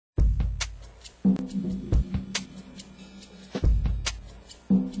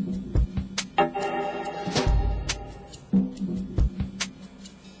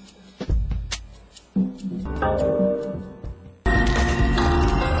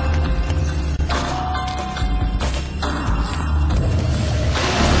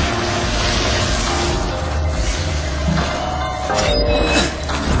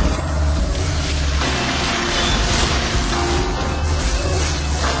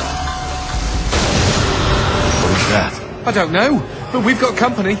I don't know, but we've got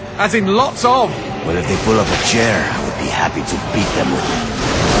company, as in lots of. Well, if they pull up a chair, I would be happy to beat them with it.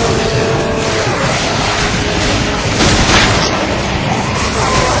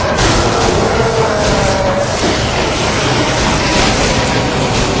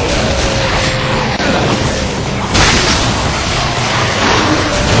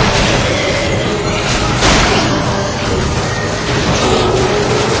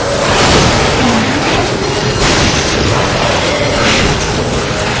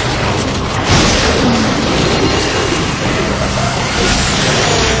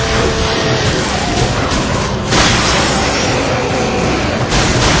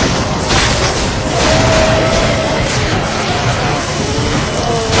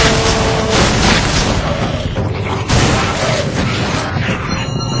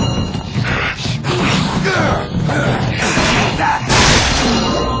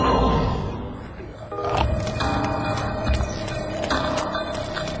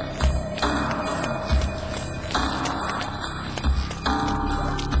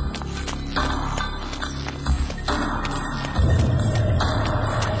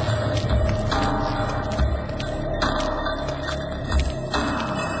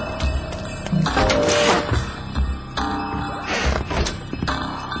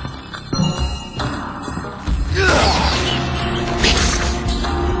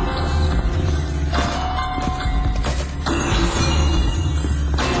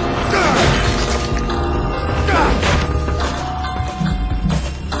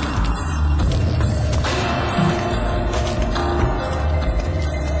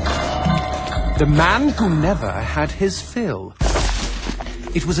 The man who never had his fill.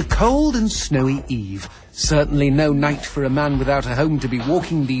 It was a cold and snowy eve. Certainly no night for a man without a home to be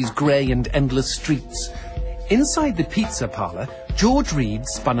walking these grey and endless streets. Inside the pizza parlour, George Reed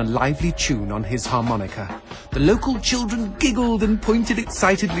spun a lively tune on his harmonica. The local children giggled and pointed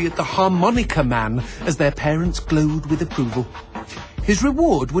excitedly at the harmonica man as their parents glowed with approval. His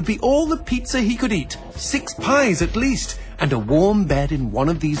reward would be all the pizza he could eat, 6 pies at least, and a warm bed in one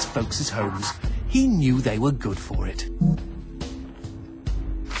of these folks' homes. He knew they were good for it.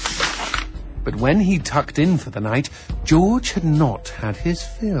 But when he tucked in for the night, George had not had his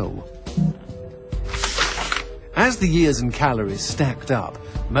fill. As the years and calories stacked up,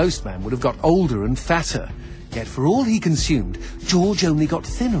 most men would have got older and fatter. Yet for all he consumed, George only got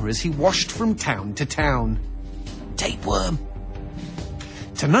thinner as he washed from town to town. Tapeworm.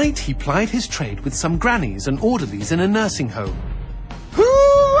 Tonight he plied his trade with some grannies and orderlies in a nursing home.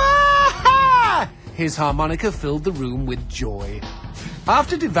 Hoo-ah-ha! His harmonica filled the room with joy.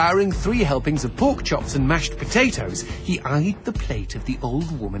 After devouring 3 helpings of pork chops and mashed potatoes, he eyed the plate of the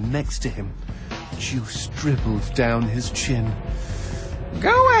old woman next to him. Juice dribbled down his chin.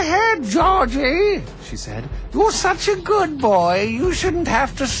 "Go ahead, Georgie," she said. "You're such a good boy, you shouldn't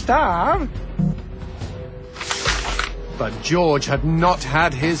have to starve." But George had not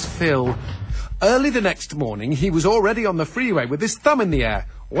had his fill. Early the next morning, he was already on the freeway with his thumb in the air.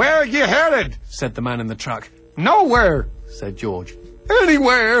 "Where are you headed?" said the man in the truck. "Nowhere," said George.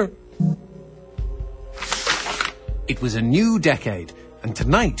 "Anywhere." It was a new decade, and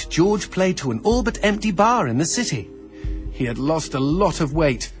tonight George played to an all but empty bar in the city. He had lost a lot of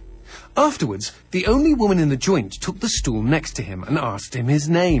weight. Afterwards, the only woman in the joint took the stool next to him and asked him his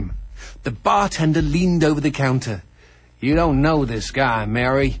name. The bartender leaned over the counter. "You don't know this guy,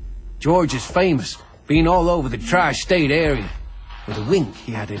 Mary. George is famous, been all over the tri-state area." With a wink,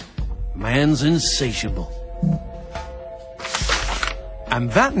 he added, "Man's insatiable."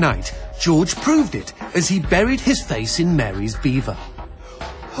 And that night, George proved it as he buried his face in Mary's beaver.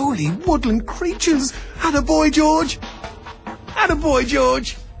 Holy woodland creatures! Attaboy, George! Attaboy,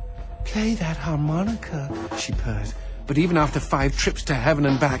 George! "Play that harmonica," she purred. But even after 5 trips to heaven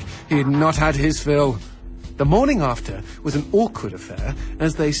and back, he had not had his fill. The morning after was an awkward affair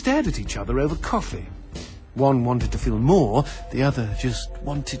as they stared at each other over coffee. One wanted to feel more, the other just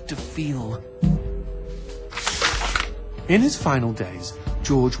wanted to feel. In his final days,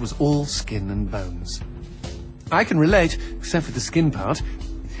 George was all skin and bones. I can relate, except for the skin part.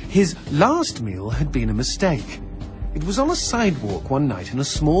 His last meal had been a mistake. It was on a sidewalk one night in a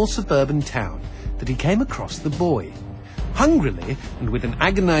small suburban town that he came across the boy. Hungrily, and with an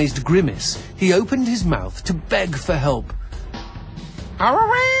agonized grimace, he opened his mouth to beg for help.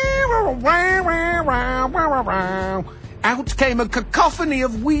 Out came a cacophony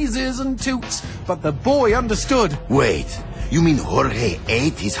of wheezes and toots, but the boy understood. Wait, you mean Jorge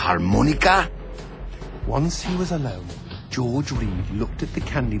ate his harmonica? Once he was alone, George Reed looked at the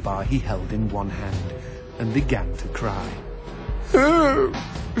candy bar he held in one hand and began to cry.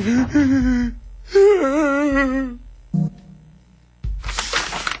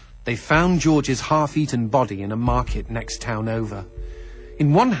 They found George's half-eaten body in a market next town over.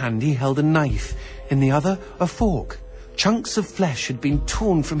 In one hand he held a knife, in the other a fork. Chunks of flesh had been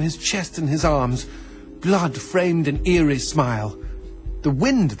torn from his chest and his arms. Blood framed an eerie smile. The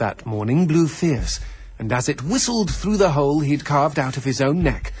wind that morning blew fierce, and as it whistled through the hole he'd carved out of his own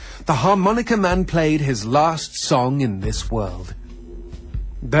neck, the harmonica man played his last song in this world.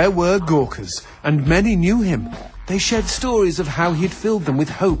 There were Gawkers, and many knew him. They shared stories of how he'd filled them with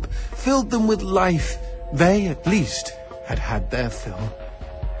hope, filled them with life. They, at least, had had their fill.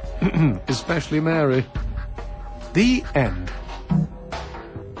 Especially Mary. The end.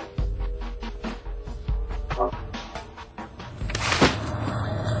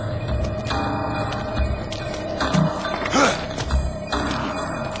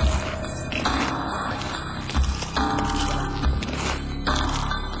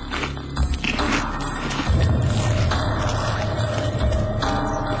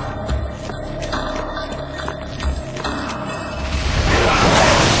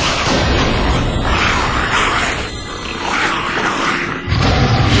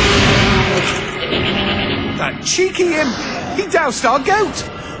 Cheeky imp! He doused our goat!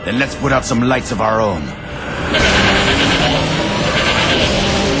 Then let's put out some lights of our own.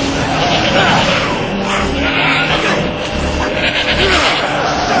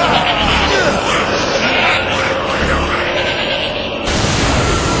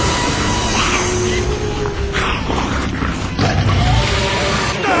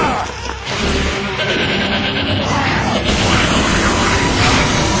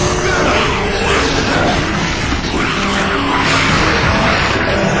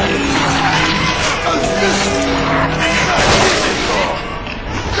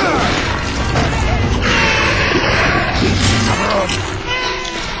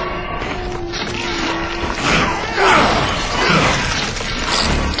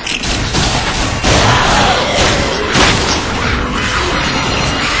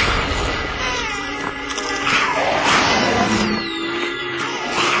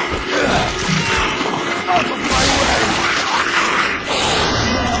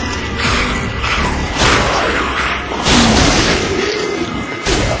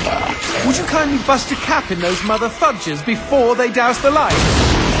 Would you kindly bust a cap in those mother fudges before they douse the light?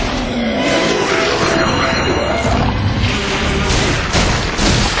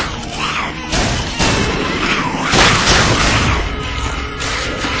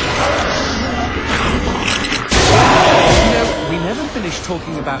 We never finished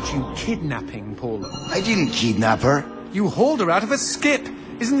talking about you kidnapping Paula. I didn't kidnap her. You hauled her out of a skip.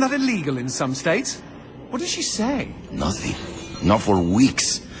 Isn't that illegal in some states? What did she say? Nothing. Not for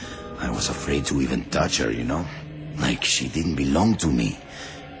weeks. I was afraid to even touch her, you know? Like she didn't belong to me.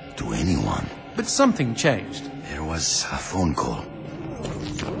 To anyone. But something changed. There was a phone call.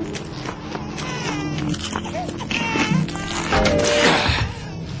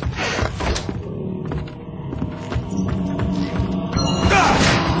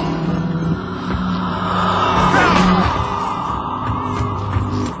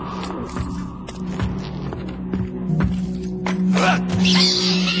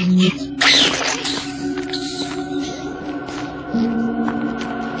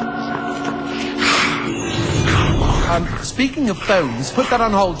 Speaking of phones, put that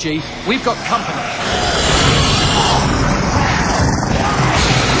on hold, G. We've got company.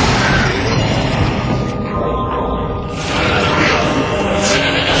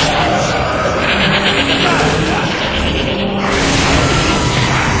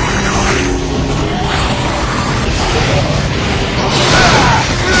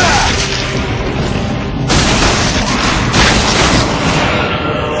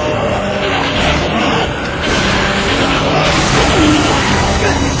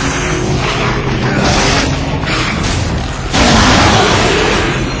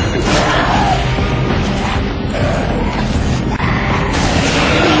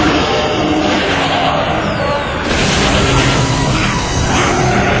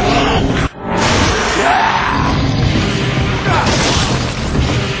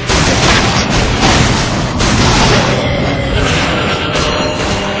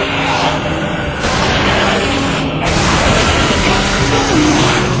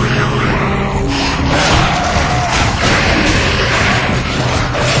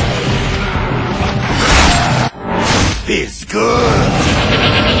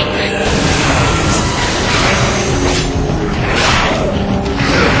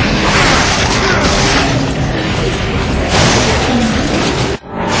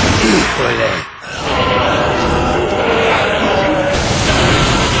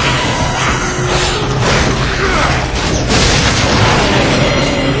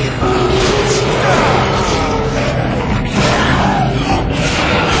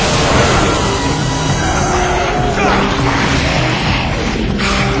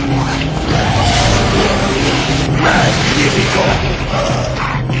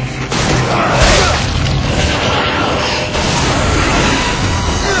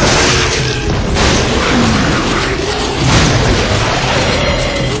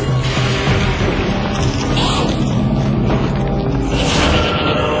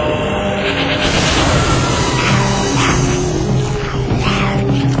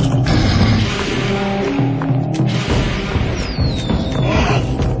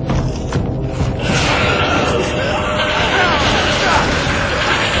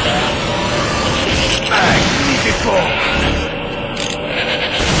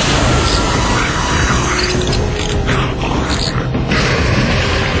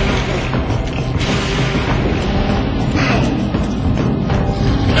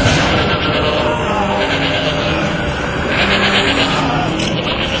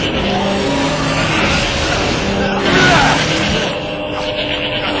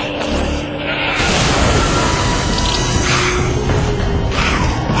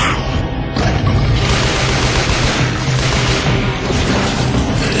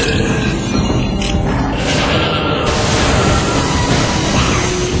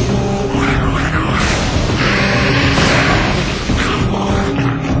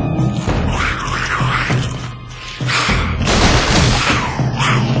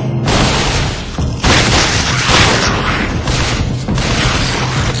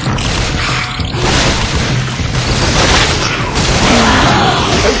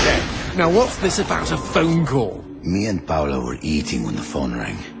 Now what's this about a phone call? Me and Paula were eating when the phone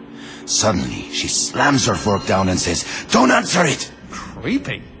rang. Suddenly, she slams her fork down and says, "Don't answer it!"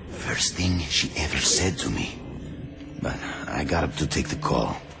 Creepy. First thing she ever said to me. But I got up to take the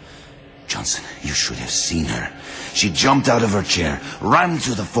call. Johnson, you should have seen her. She jumped out of her chair, ran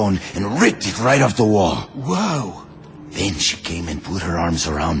to the phone, and ripped it right off the wall. Whoa. Then she came and put her arms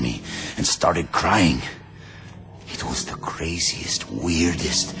around me and started crying. It was the craziest,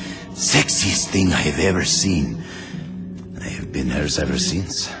 weirdest, sexiest thing I have ever seen. I have been hers ever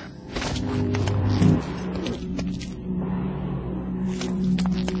since.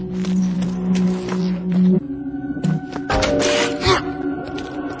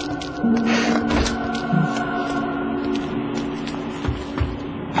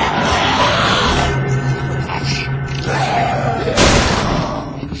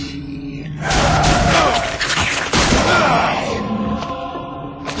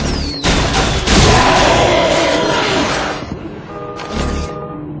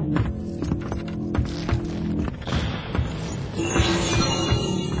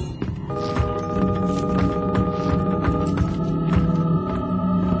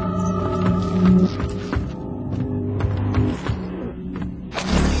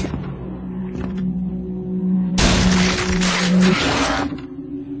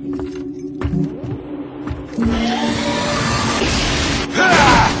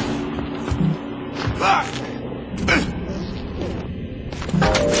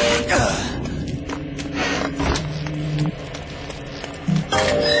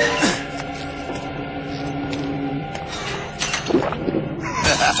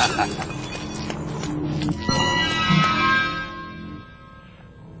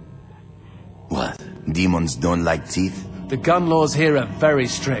 What? Demons don't like teeth? The gun laws here are very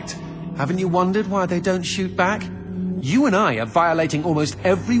strict. Haven't you wondered why they don't shoot back? You and I are violating almost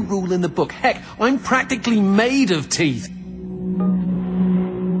every rule in the book. Heck, I'm practically made of teeth.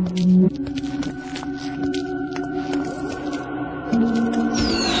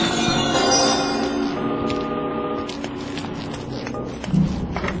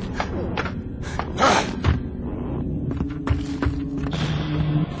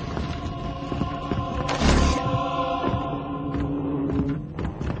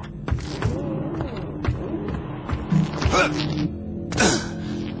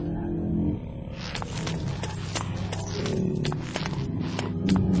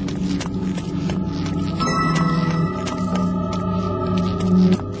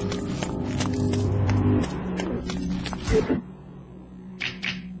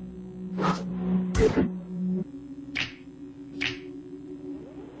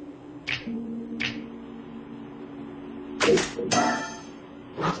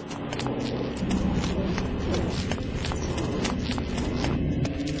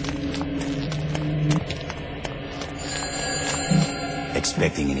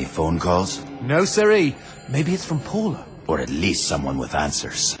 Expecting any phone calls? No, siree. Maybe it's from Paula. Or at least someone with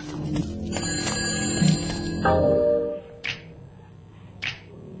answers.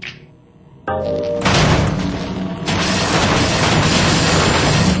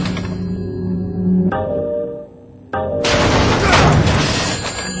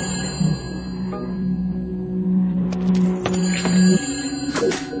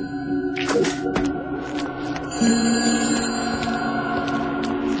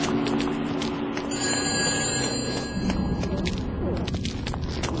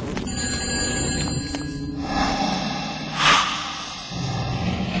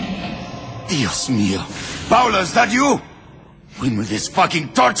 Dios mío. Paula, is that you? When will this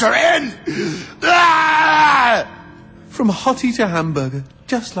fucking torture end? Ah! From hottie to hamburger,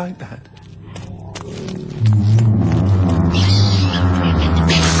 just like that.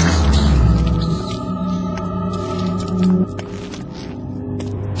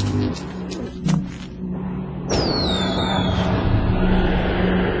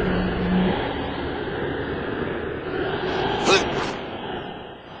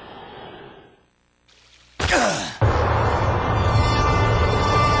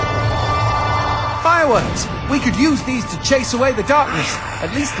 Fireworks! We could use these to chase away the darkness,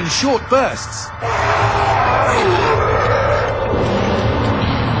 at least in short bursts.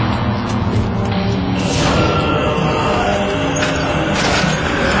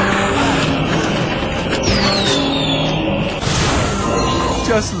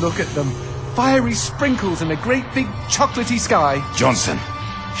 Just look at them. Fiery sprinkles in a great big chocolatey sky. Johnson,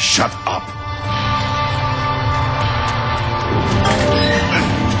 shut up.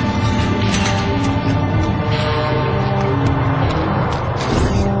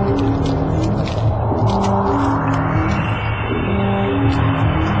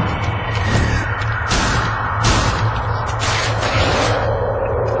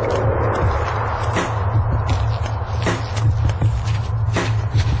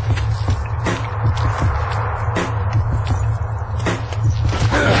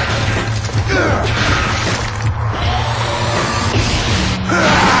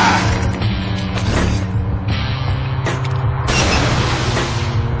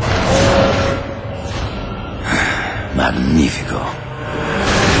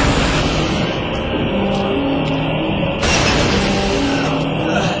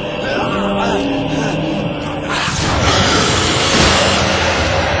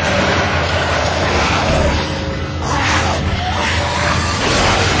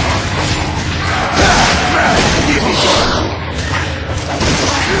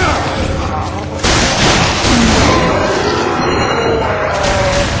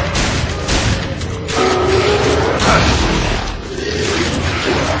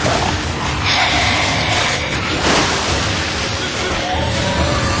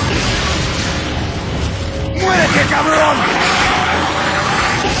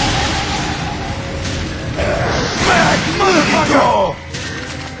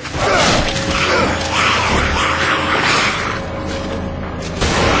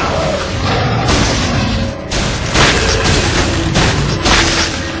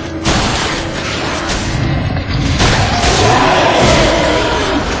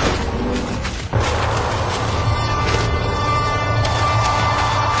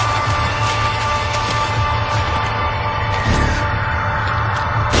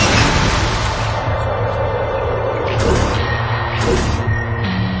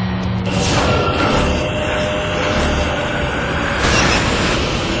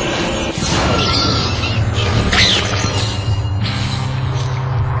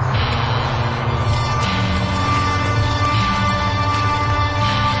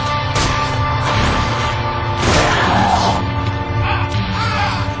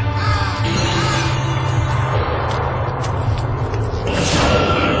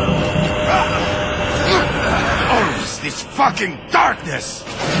 this fucking darkness!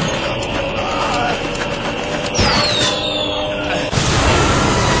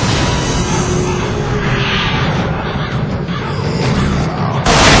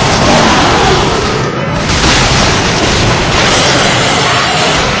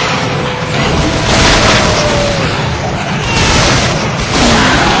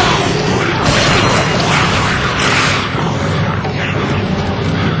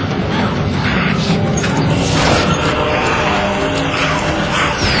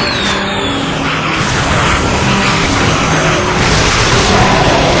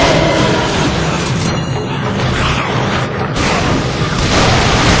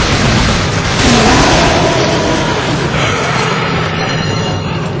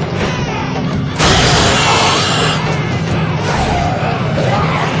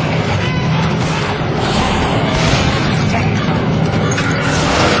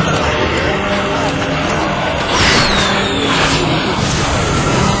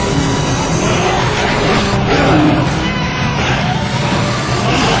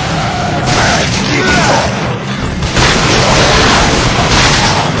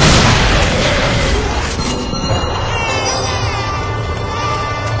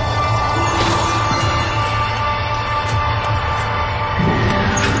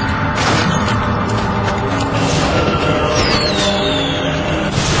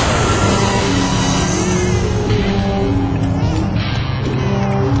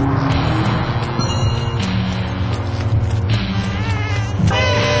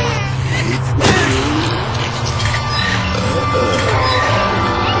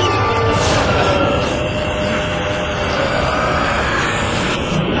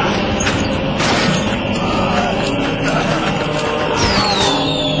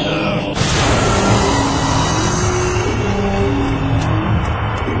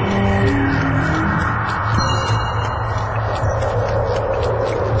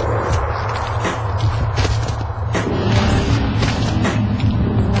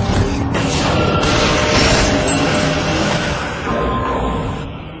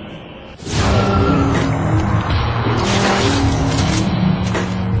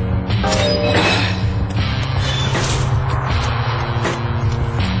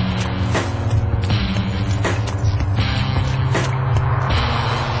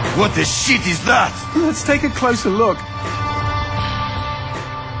 What the shit is that? Let's take a closer look.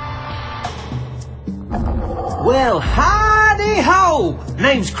 Well, howdy-ho!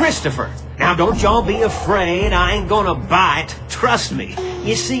 Name's Christopher. Now, don't y'all be afraid. I ain't gonna bite. Trust me.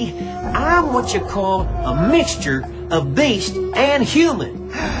 You see, I'm what you call a mixture of beast and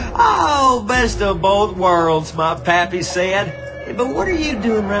human. Oh, best of both worlds, my pappy said. Hey, but what are you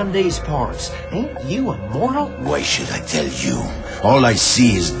doing around these parts? Ain't you a mortal? Why should I tell you? All I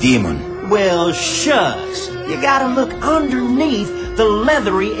see is demon. Well, shucks. You gotta look underneath the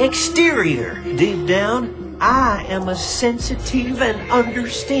leathery exterior. Deep down, I am a sensitive and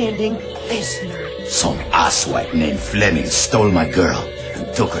understanding listener. Some asswipe named Fleming stole my girl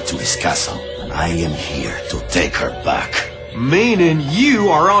and took her to his castle. I am here to take her back. Meaning you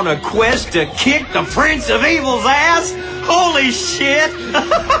are on a quest to kick the Prince of Evil's ass? Holy shit!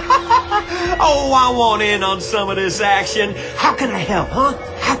 Oh, I want in on some of this action. How can I help, huh?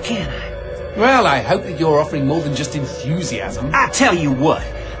 How can I? Well, I hope that you're offering more than just enthusiasm. I tell you what,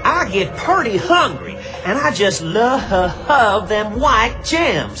 I get pretty hungry, and I just love them white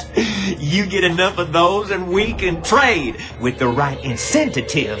gems. You get enough of those and we can trade. With the right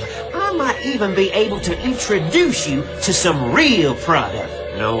incentive, I might even be able to introduce you to some real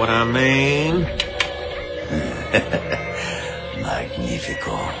product. Know what I mean?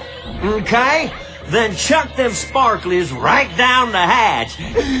 Magnifico. Okay, then chuck them sparklies right down the hatch.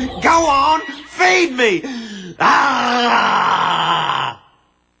 Go on, feed me! Ah!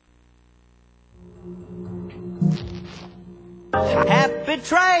 Happy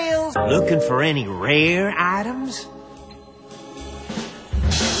trails! Looking for any rare items?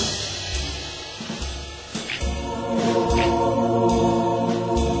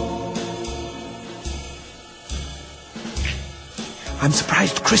 I'm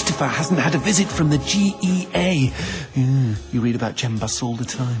surprised Christopher hasn't had a visit from the GEA. You read about gem busts all the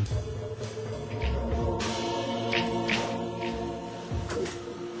time.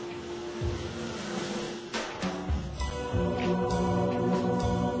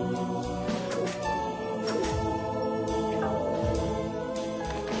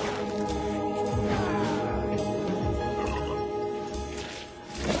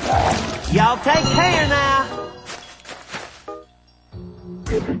 Y'all take care now.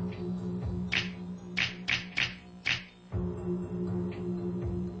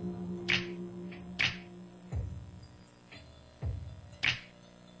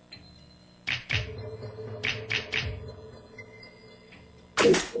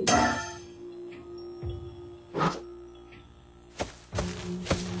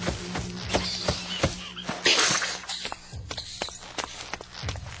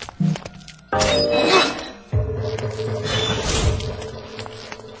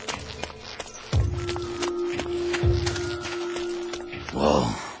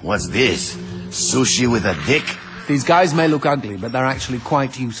 What's this? Sushi with a dick? These guys may look ugly, but they're actually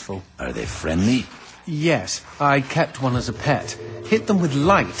quite useful. Are they friendly? Yes, I kept one as a pet. Hit them with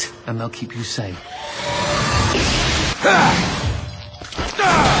light, and they'll keep you safe.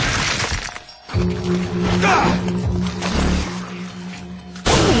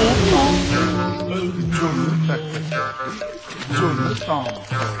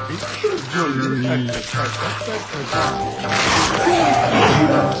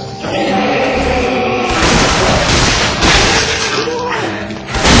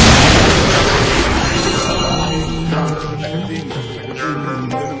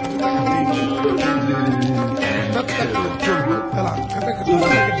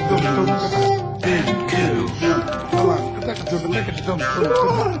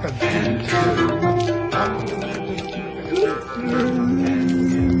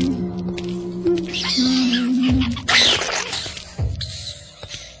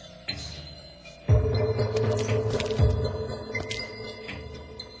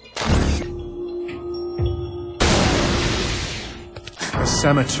 A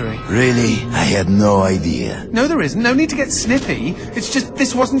cemetery. Really? I had no idea. No, there isn't. No need to get snippy. It's just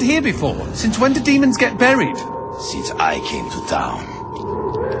this wasn't here before. Since when do demons get buried? Since I came to town.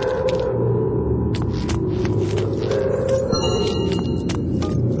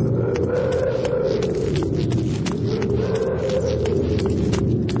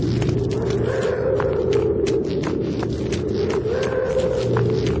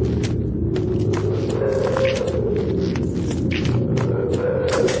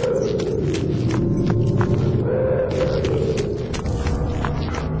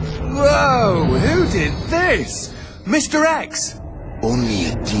 Whoa! Who did this? Mr. X! Only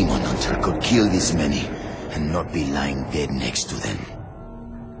a demon hunter could kill this many and not be lying dead next to them.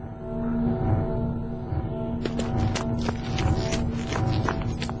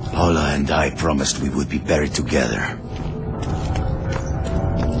 Paula and I promised we would be buried together.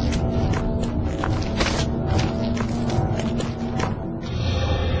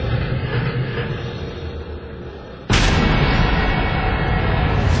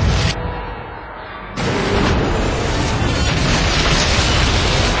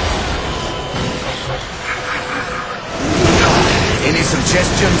 Any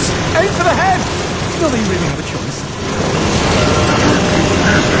suggestions? Aim for the head! Not that you really have a choice.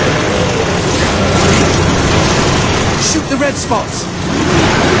 Shoot the red spots!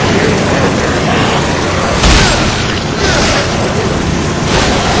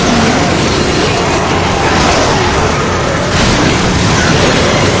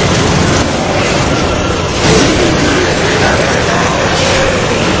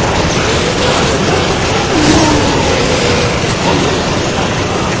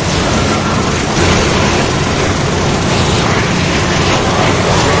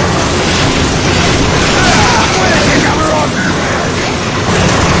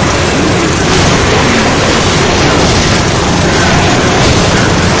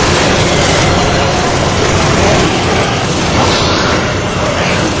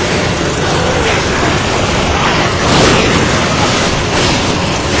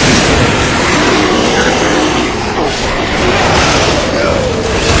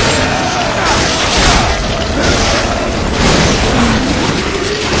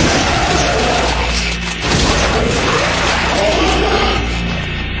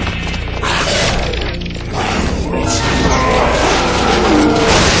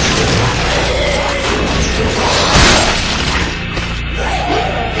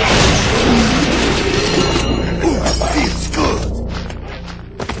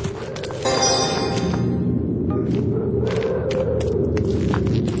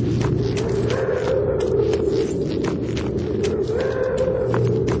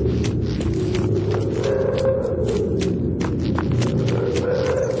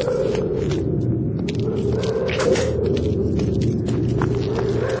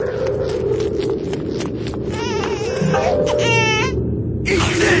 Eat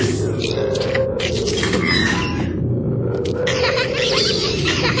this!